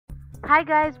Hi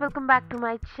guys, welcome back to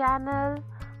my channel.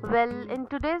 Well, in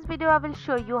today's video I will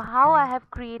show you how I have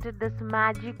created this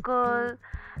magical,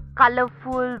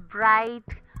 colorful, bright,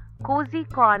 cozy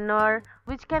corner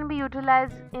which can be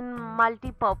utilized in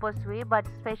multi-purpose way, but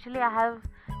especially I have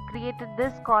created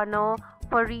this corner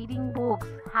for reading books,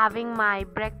 having my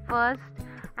breakfast,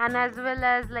 and as well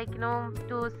as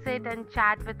to sit and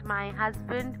chat with my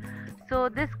husband. So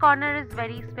this corner is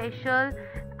very special.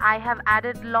 I have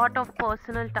added lot of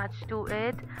personal touch to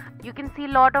it. You can see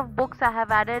lot of books I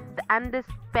have added, and these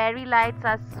fairy lights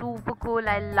are super cool.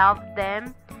 I love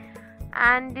them.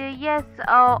 And yes,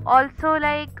 also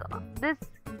this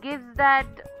gives that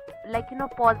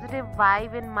positive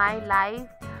vibe in my life,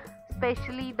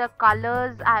 especially the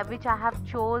colors which I have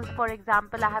chose. For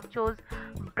example, I have chose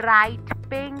bright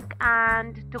pink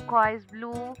and turquoise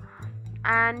blue,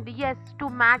 and yes, to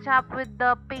match up with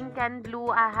the pink and blue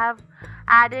I have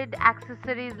added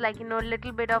accessories like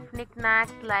little bit of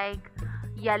knickknacks like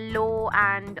yellow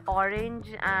and orange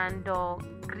and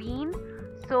green.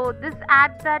 So this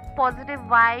adds that positive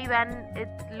vibe, and it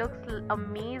looks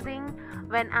amazing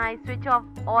when I switch off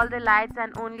all the lights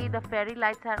and only the fairy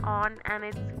lights are on, and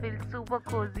it feels super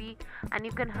cozy, and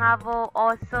you can have a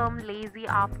awesome lazy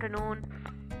afternoon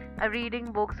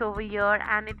reading books over here,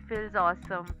 and it feels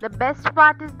awesome. The best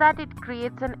part is that it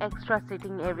creates an extra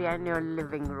sitting area in your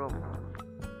living room.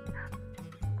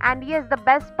 And yes, the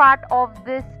best part of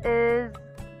this is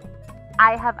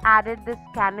I have added this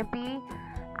canopy.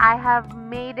 I have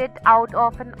made it out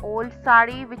of an old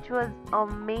sari which was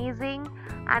amazing,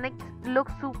 and it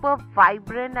looks super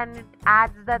vibrant and it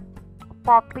adds that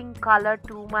popping color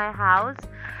to my house,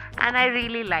 and I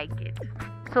really like it.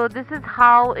 So this is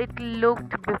how it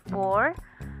looked before,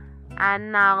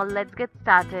 and now let's get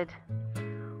started.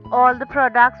 All the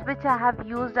products which I have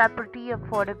used are pretty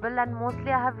affordable, and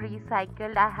mostly I have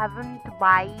recycled. I haven't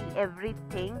buy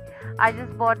everything. I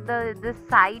just bought this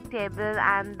side table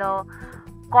and the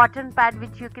cotton pad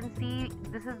which you can see.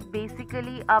 This is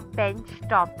basically a bench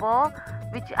topper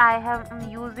which I am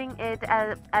using it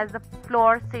as a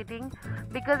floor sitting,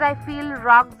 because I feel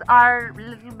rugs are a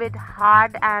little bit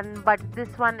hard, but this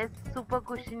one is super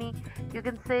cushiony. You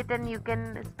can sit and you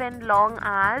can spend long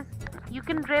hours. You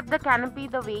can drape the canopy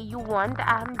the way you want.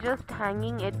 I'm just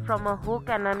hanging it from a hook,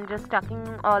 and I'm just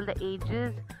tucking all the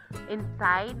edges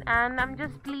inside, and I'm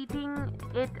just pleating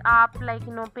it up,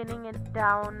 pinning it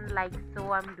down like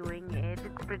so. I'm doing it.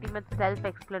 It's pretty much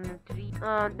self-explanatory.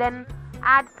 Then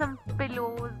add some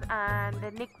pillows and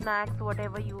knickknacks,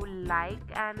 whatever you like,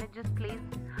 and it just place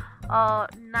a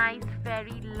nice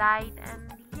fairy light,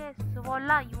 and yes,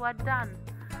 voila, you are done.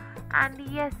 And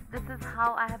yes, this is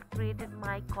how I have created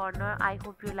my corner. I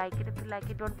hope you like it. If you like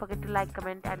it, don't forget to like,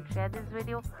 comment and share this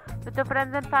video with your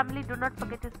friends and family. Do not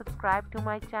forget to subscribe to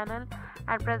my channel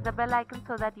and press the bell icon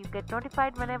so that you get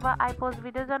notified whenever I post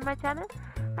videos on my channel.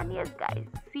 And yes guys,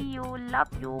 see you, love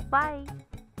you, bye.